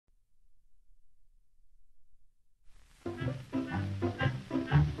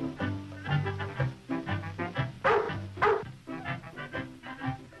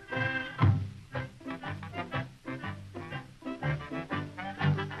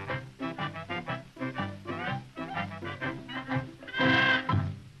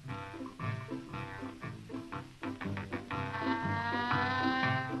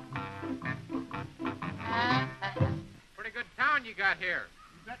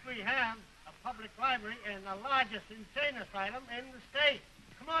we have a public library and the largest insane asylum in the state.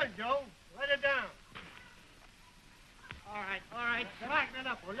 Come on, Joe. Let it down. All right. Slacken it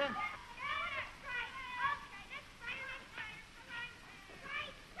up, will you?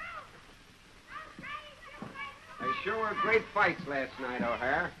 They sure were great fights last night,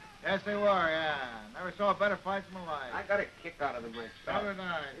 O'Hare. Yes, they were, yeah. Never saw better fights in my life. I got a kick out of them myself. So did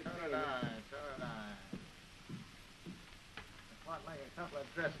I. I fought like a couple of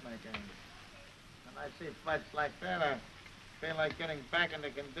dressmakers. When I see fights like that, I feel like getting back into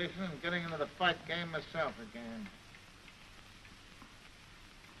condition and getting into the fight game myself again.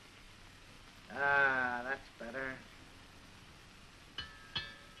 Ah, that's better.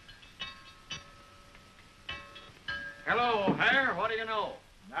 Hello, O'Hare. What do you know?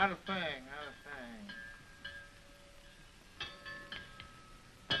 Not a thing.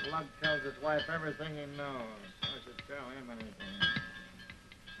 That lug tells his wife everything he knows. I should tell him anything.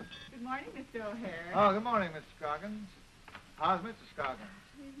 Good morning, Mr. O'Hare. Oh, good morning, Mr. Scoggins. How's Mr. Scoggins?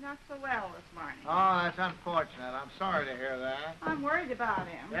 He's not so well this morning. Oh, that's unfortunate. I'm sorry to hear that. I'm worried about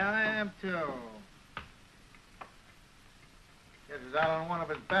him. Yeah, I am, too. He was out on one of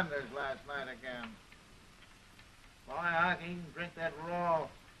his benders last night again. Boy, how he can drink that raw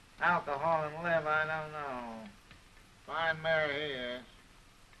alcohol and live, I don't know. Fine mare he is.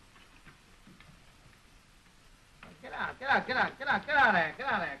 Get out of here.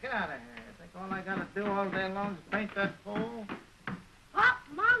 Think all I gotta do all day long is paint that fool? Pop,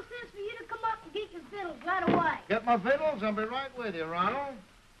 Mom says for you to come up and get your fiddles right away. Get my fiddles? I'll be right with you, Ronald.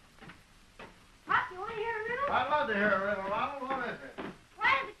 Pop, you want to hear a riddle? I'd love to hear a riddle, Ronald. What is it?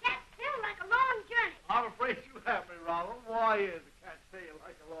 Why does a cat feel like a long journey? I'm afraid you have me, Ronald. Why is a cat tail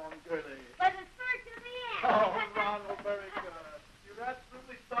like a long journey? By the search of the end. Oh, Ronald, very good. You're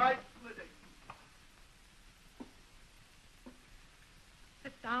absolutely side-splitting.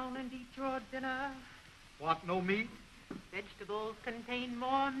 Sit down and eat your dinner. Want no meat? Vegetables contain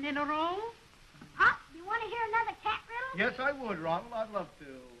more minerals. Pop, you want to hear another cat riddle? Yes, I would, Ronald. I'd love to.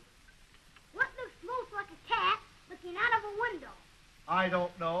 What looks most like a cat looking out of a window? I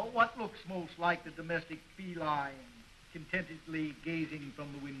don't know. What looks most like the domestic feline contentedly gazing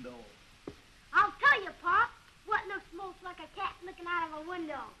from the window? I'll tell you, Pop, what looks most like a cat looking out of a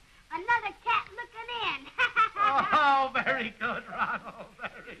window. Another cat looking in. Oh, very good, Ronald.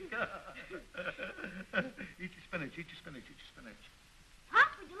 Very good. Eat your spinach. Pop,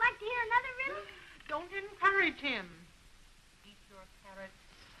 would you like to hear another riddle? Don't encourage him. Eat your carrots.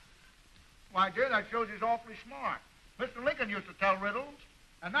 Why, dear, that shows he's awfully smart. Mr. Lincoln used to tell riddles,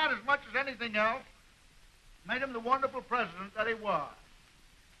 and that, as much as anything else, made him the wonderful president that he was.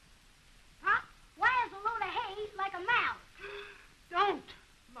 Pop, why is a load of hay like a mouse? Don't.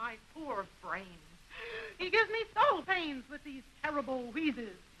 My poor brain. He gives me soul pains with these terrible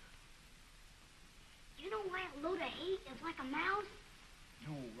wheezes. Do you know why a load of hay is like a mouse?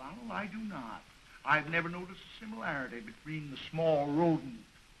 No, Ronald, I do not. I've never noticed a similarity between the small rodent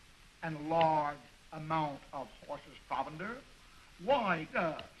and a large amount of horse's provender. Why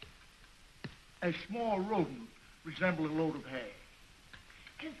does a small rodent resemble a load of hay?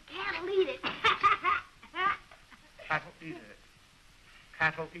 'Cause cat'll eat it. Cattle eat it.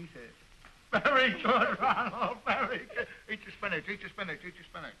 Cattle eat it. Very good, Ronald. Very good. Eat your spinach.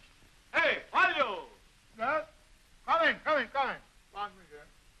 Hey, Mario! Yes? Coming. Long here.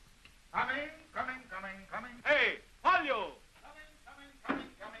 Coming. Hey, Mario! Coming.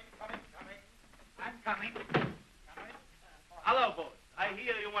 I'm coming. Hello, boss. I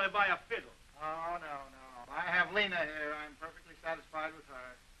hear you want to buy a fiddle. Oh, no. I have Lena here. I'm perfectly satisfied with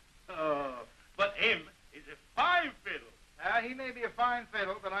her. Oh, but him is a fine fiddle. He may be a fine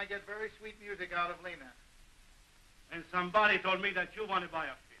fiddle, but I get very sweet music out of Lena. And somebody told me that you want to buy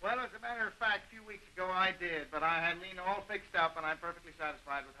a fiddle. Well, as a matter of fact, a few weeks ago I did, but I had Lena all fixed up, and I'm perfectly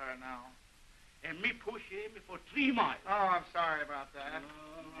satisfied with her now. And me push him for 3 miles. Oh, I'm sorry about that.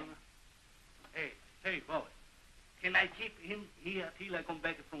 Hey, boy. Can I keep him here till I come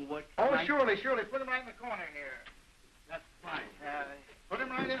back from work? Oh, tonight? surely. Put him right in the corner here. That's fine. Put him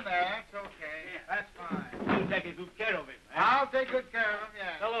right in there. That's okay. Yeah. That's fine. You take good care of him. Eh? I'll take good care of him,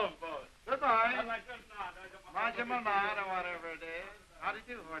 yes. So long, boss. Goodbye. Majamanada, whatever it is. How do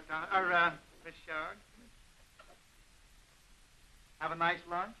you do, Horton? Miss Shog? Have a nice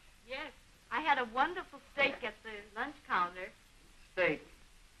lunch? Yes. I had a wonderful steak at the lunch counter. Steak.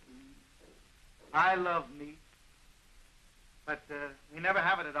 I love meat. But we never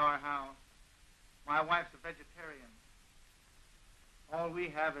have it at our house. My wife's a vegetarian. All we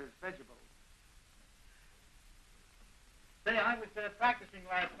have is vegetables. Say, I was practicing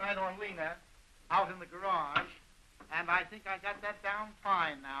last night on Lena out in the garage. And I think I got that down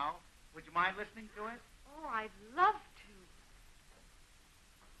fine now. Would you mind listening to it? Oh, I'd love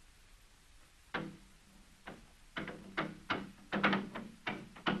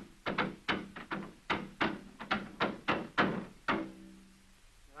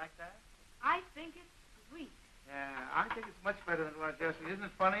You like that? I think it's sweet. Yeah, I think it's much better than it was, Jessie. Isn't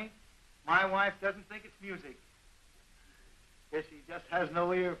it funny? My wife doesn't think it's music. Guess she just has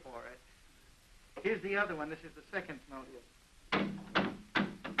no ear for it. Here's the other one. This is the second melody.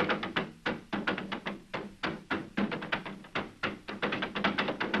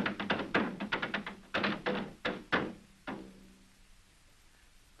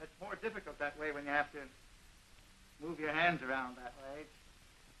 That's more difficult that way when you have to move your hands around that way.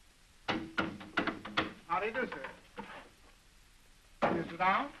 How do you do, sir? You sit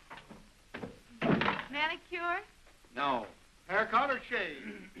down? Manicure? No. Haircut or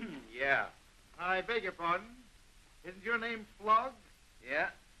shave? Yeah. I beg your pardon. Isn't your name Flug? Yeah?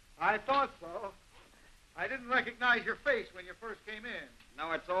 I thought so. I didn't recognize your face when you first came in.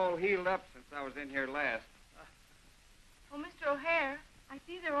 No, it's all healed up since I was in here last. Oh, Mr. O'Hare, I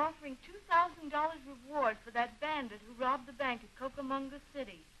see they're offering $2,000 reward for that bandit who robbed the bank at Cocamonga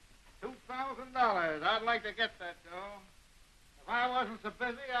City. $2,000. I'd like to get that, Joe. If I wasn't so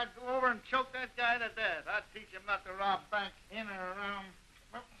busy, I'd go over and choke that guy to death. I'd teach him not to rob banks in or around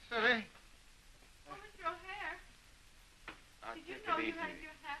the city. Oh, Mr. O'Hare, I'll did you take know it you easy. had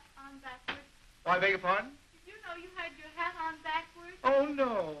your hat on backwards? Oh, I beg your pardon? Did you know you had your hat on backwards? Oh,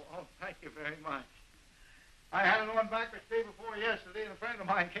 no. Oh, thank you very much. I had it on backwards day before yesterday, and a friend of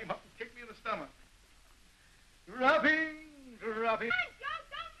mine came up and kicked me in the stomach. Dropping, dropping. Hey, Joe,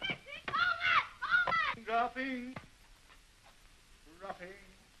 don't miss it. Hold it! Hold it! Dropping, dropping.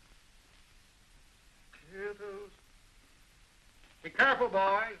 Here goes. Be careful,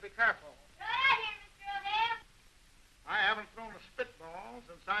 boys. Be careful. Go ahead here, Mr. O'Hare. I haven't thrown a spitball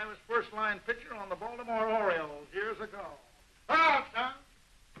since I was first-line pitcher on the Baltimore Orioles years ago. Oh, son.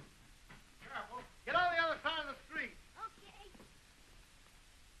 Careful. Get on the other side of the street. Okay.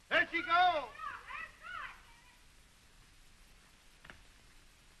 There she goes.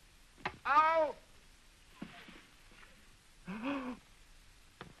 Ow!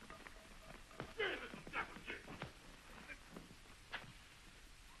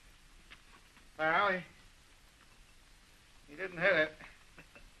 Well, he didn't hit it.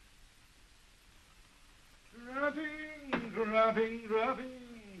 Dropping, dropping,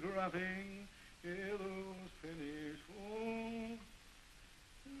 dropping, dropping, yellow's finished. Oh.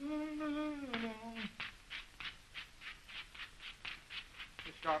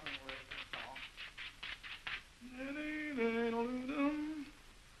 Just sharpening a little, that's all.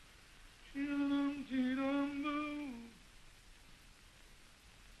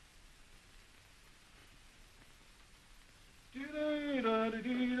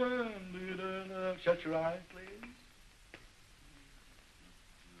 Shut your eyes, please.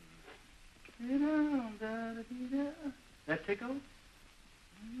 That tickle? That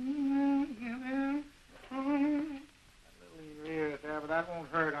little in your ear there, but that won't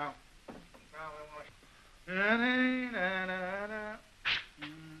hurt. I'll probably want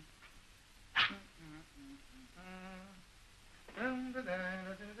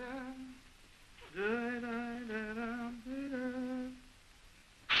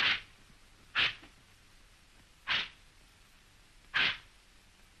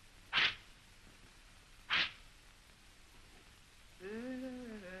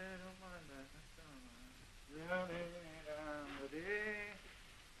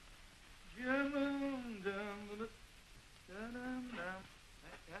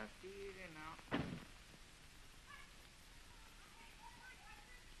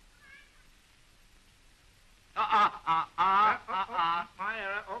my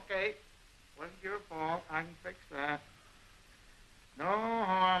error. Okay. Wasn't your fault. I can fix that. No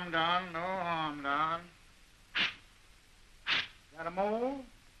harm done. No harm done. Got a mole?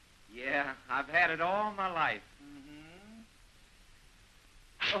 Yeah, I've had it all my life. Mm-hmm.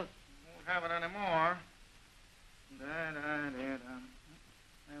 Oh, won't have it anymore. I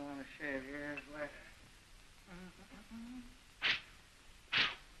want to shave yours later.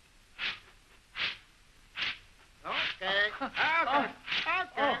 Okay. Okay.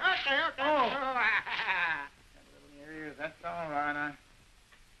 Oh. Got a little in your ears. That's all right.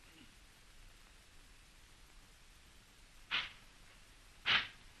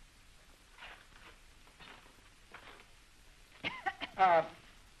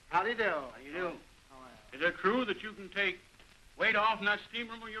 How do you do? How you do? Is it true that you can take weight off in that steam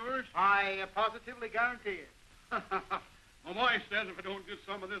room of yours? I positively guarantee it. My wife says if I don't get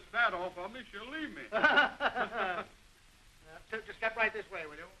some of this fat off of me, she'll leave me. just step right this way,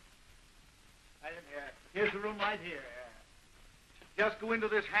 will you? Right in here. Here's the room right here. Just go into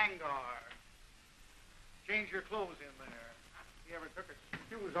this hangar. Change your clothes in there. If you ever took his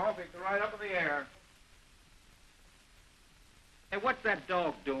shoes off, he'd go right up in the air. Hey, what's that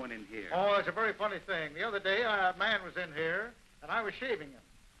dog doing in here? Oh, it's a very funny thing. The other day, a man was in here, and I was shaving him.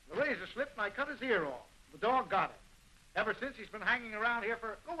 The razor slipped, and I cut his ear off. The dog got it. Ever since, he's been hanging around here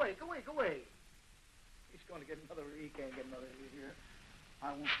for... Go away, go away, go away. He's going to get another... He can't get another ear here.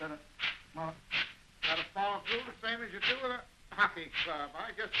 I won't let it... Well, gotta follow through the same as you do with a hockey club.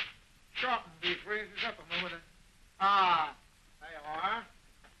 I just shorten these razors up a moment. Ah, there you are.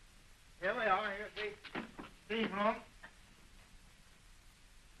 Here we are. Here's the steam room.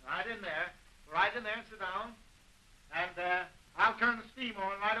 Right in there. Right in there and sit down. And I'll turn the steam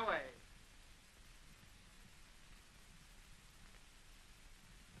on right away.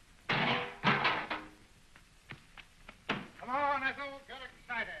 Come on, Ethel. Get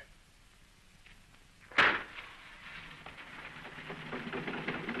excited.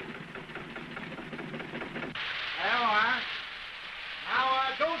 There you are. Now,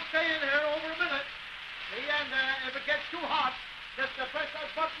 don't stay in here over a minute. See, and if it gets too hot, just press that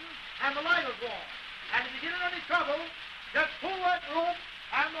button and the light will go on. And if you get in any trouble, just pull that rope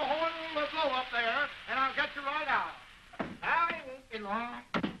and the horn will blow up there, and I'll get you right out. Now, it won't be long.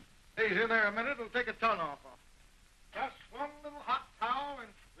 He's in there a minute, it'll take a ton off him. Just one little hot towel, and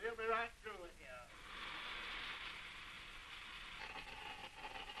we'll be right through with you.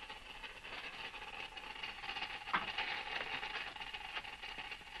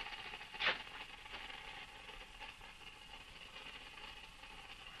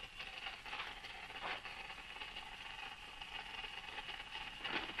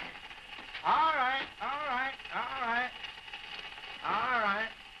 All right, all right, all right. All right.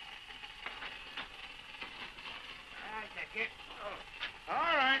 I take it. Oh.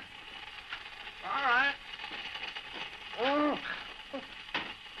 All right. All right. Oh.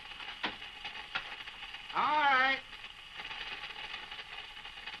 All right.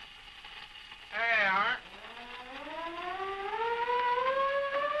 There you are.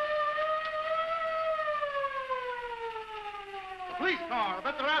 The police car. I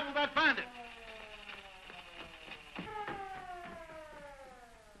bet they're after that bandit.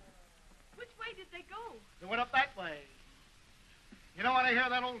 Which way did they go? They went up that way. You know, when I hear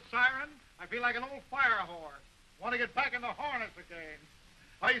that old siren, I feel like an old fire horse. Want to get back in the harness again.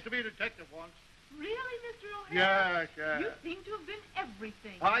 I used to be a detective once. Really, Mr. O'Hare? Yes, yes. You seem to have been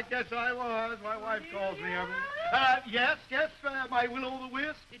everything. I guess I was. My wife calls me everything. Yes, my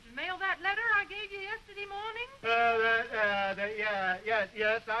will-o'-the-wisp. Did you mail that letter I gave you yesterday morning? Yes,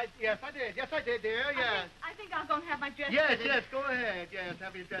 I did. Yes, I did, dear, yes. I think I'll go and have my dress Yes, fitted. yes, go ahead. Yes,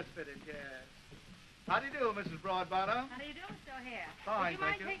 have your dress fitted, yes. How do you do, Mrs. Broadbottom? How do you do, Mr. O'Hare? Fine, Would you mind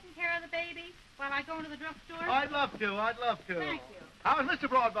thank you. taking care of the baby while I go into the drugstore? I'd love to. Thank you. How's Mr.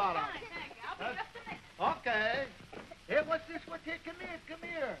 Broadbottom? Fine, thank you. I'll be just a minute. Okay. Here, what's this? Here, come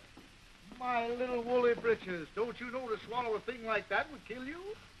here. My little woolly britches. Don't you know to swallow a thing like that would kill you?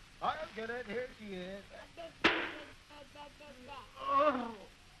 I'll get it. Here she is. Oh.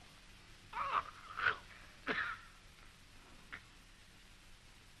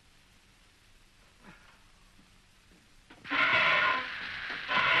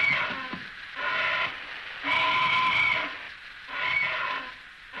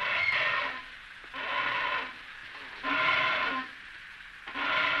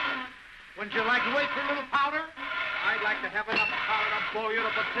 Wouldn't you like to wait for a little powder? I'd like to have enough powder to blow you to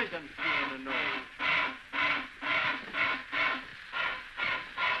precision in the nose.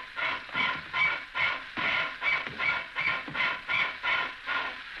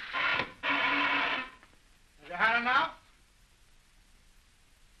 Have you had enough?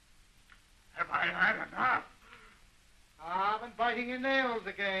 Have I had enough? I've been biting your nails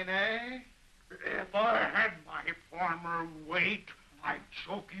again, eh? If I had my former weight, I'd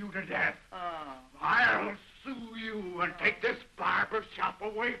choke you to death. Oh. I'll sue you and take this barber shop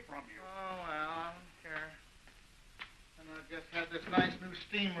away from you. Oh, well, I don't care. And I've just had this nice new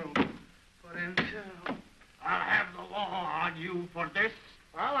steam room put in, too. I'll have the law on you for this.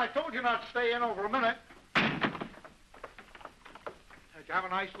 Well, I told you not to stay in over a minute. Did you have a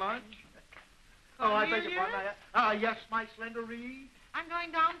nice lunch? Oh, I beg your pardon. Yes, my slender Reed. I'm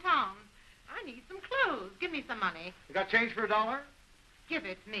going downtown. I need some clothes. Give me some money. You got change for $1? Give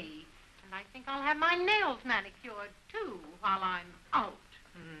it me. And I think I'll have my nails manicured, too, while I'm out.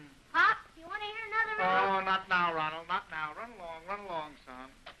 Pop, you want to hear another riddle? Oh, not now, Ronald, not now. Run along, son.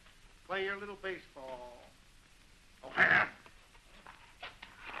 Play your little baseball. O'Hare,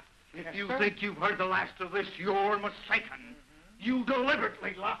 if Yes, you sir? think you've heard the last of this, you're mistaken. You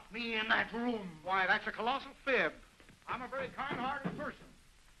deliberately locked me in that room. Why, that's a colossal fib. I'm a very kind-hearted person.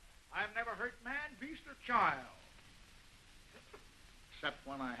 I've never hurt man, beast, or child. Except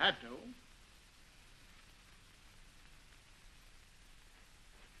when I had to.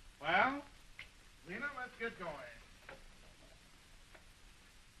 Well, Lena, let's get going.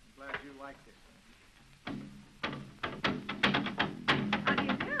 I'm glad you like this thing. How do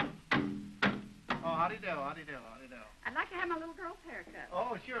you do? Oh, howdy do, howdy do, howdy do. I'd like to have my little girl's haircut.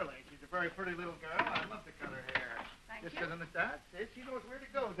 Oh, surely. She's a very pretty little girl. I'd love to cut her hair. Thank Just you. because of that, she knows where to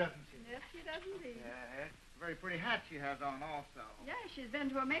go, doesn't she? Yes, she does indeed. Yeah, it's a very pretty hat she has on also. Yeah, she's been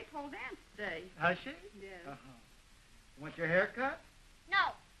to a maypole dance today. Has she? Yes. Uh-huh. You want your hair cut?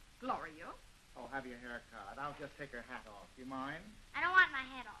 No, Gloria. Oh, have your hair cut. I'll just take her hat off. Do you mind? I don't want my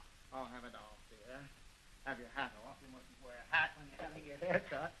head off. I'll have it off, dear. Have your hat off. You mustn't wear a hat when you're having your hair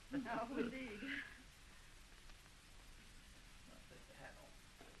cut. No, indeed. I'll take the hat off.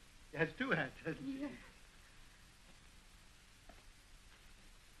 She has two hats, doesn't she? Yes.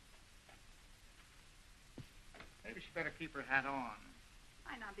 Maybe she better keep her hat on.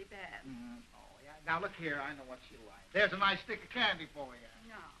 Might not be bad. Oh, yeah. Now, look here. I know what she likes. There's a nice stick of candy for you.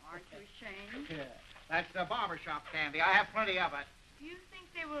 No, aren't you ashamed? Yeah. That's the Barber Shop candy. I have plenty of it. You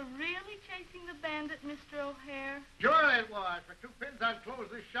think they were really chasing the bandit, Mr. O'Hare? Sure it was. For 2 pins, I'd close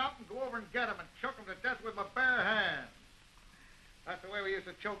this shop and go over and get him and choke him to death with my bare hands. That's the way we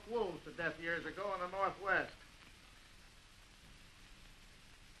used to choke wolves to death years ago in the Northwest.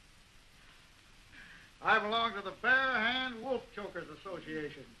 I belong to the Bare Hand Wolf Chokers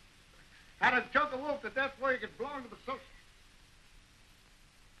Association. Had to choke a wolf to death before you could belong to the social...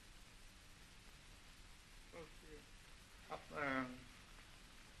 Up there.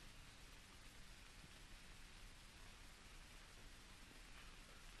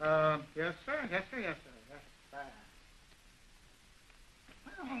 Yes, sir. Yes, sir. Yes, sir. Yes, sir.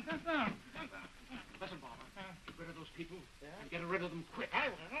 Well, get down. Listen, Barber. Get rid of those people. Yeah? And get rid of them quick. I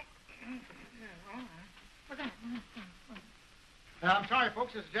will. I'm sorry,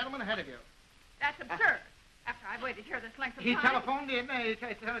 folks. There's a gentleman ahead of you. That's absurd. After I've waited here this length of He time. telephoned in. He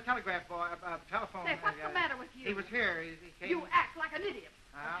telegraphed boy. Telephone. Say, what's the matter with you? He was here. He came. You act like an idiot.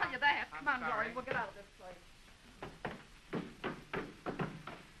 I'll tell you that. I'm Come on, sorry. Gloria. We'll get out of this place.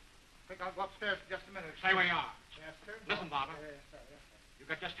 I think I'll go upstairs for just a minute. Stay where you are. Yes, sir. Listen, Barber. Yes, sir. Yes, sir. You've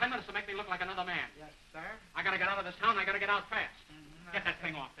got just 10 minutes to make me look like another man. Yes, sir. I gotta get out of this town. I gotta get out fast. Get that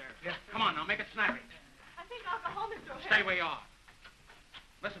thing off there. Yes, sir. Come on now, make it snappy. I think I'll go home, Mr. O'Hare. Stay where you are.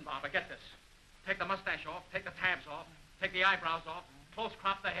 Listen, Barber, get this. Take the mustache off, take the tabs off, take the eyebrows off, close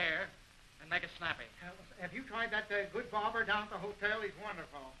crop the hair, and make it snappy. Have you tried that good barber down at the hotel? He's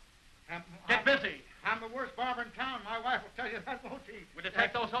wonderful. Get busy. I'm the worst barber in town. My wife will tell you that, won't she? Would you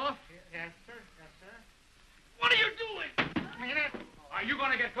take those off? Yes, sir. Yes, sir. What are you doing? Minute. Are you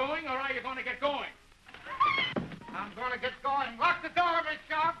going to get going, or are you going to get going? I'm going to get going. Lock the door, Miss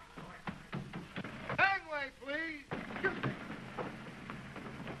Shop. Gangway, please.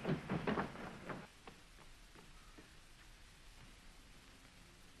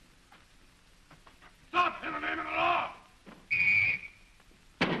 Stop in the name of the law!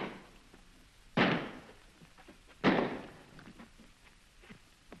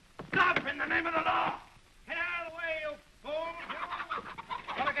 Stop in the name of the law! Get out of the way, you fool.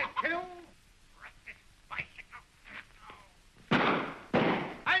 Gonna get killed?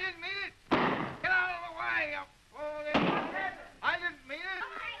 I didn't mean it. Get out of the way, you fool. I didn't mean it.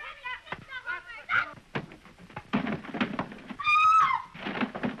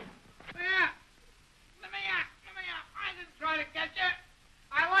 Let me out. I didn't try to get you.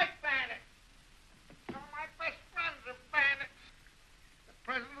 I like bandits. Some of my best friends are bandits. The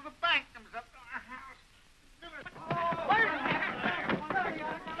president of the bank comes up to our house.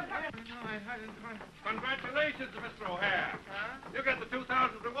 Congratulations, Mr. O'Hare. You get the 2,000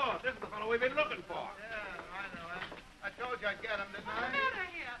 reward. This is the fellow we've been looking for. Yeah, I know. I told you I'd get him, didn't What's the I? matter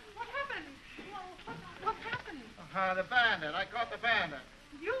here? What happened? What happened? The bandit. I caught the bandit.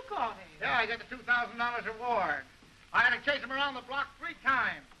 You caught him. Yeah, I got the $2,000 reward. I had to chase him around the block 3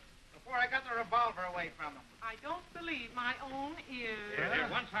 times before I got the revolver away from him. I don't believe my own ears.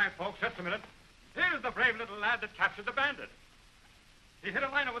 Yeah. One side, folks. Just a minute. Here's the brave little lad that captured the bandit. He hit a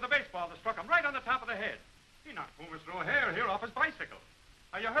liner with a baseball that struck him right on the top of the head. He knocked poor Mr. O'Hare here off his bicycle.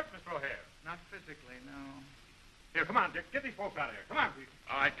 Are you hurt, Mr. O'Hare? Not physically, no. Here, come on, Dick. Get these folks out of here. Come on, Pete.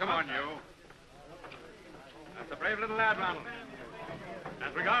 All right, come on, you. That's a brave little lad, Ronald.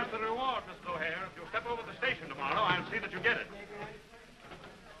 As regards to the reward, Mr. O'Hare, if you'll step over to the station tomorrow, I'll see that you get it.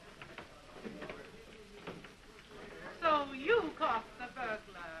 So you caught the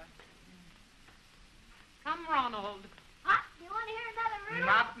burglar. Come, Ronald. Hot, you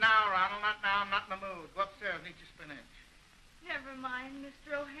Not now, Ronald, not now. I'm not in the mood. Go upstairs and eat your spinach. Never mind,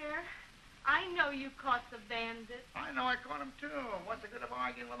 Mr. O'Hare. I know you caught the bandit. I know I caught him, too. What's the good of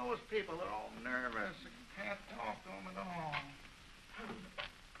arguing with those people? They're all nervous. You can't talk to them at all.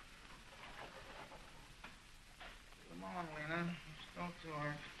 Come on, Lena. Let's go to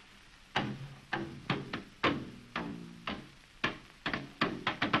her.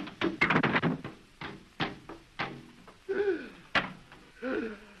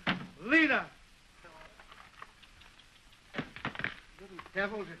 Lena! Little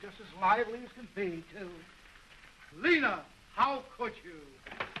devils are just as lively as can be, too. Lena, how could you?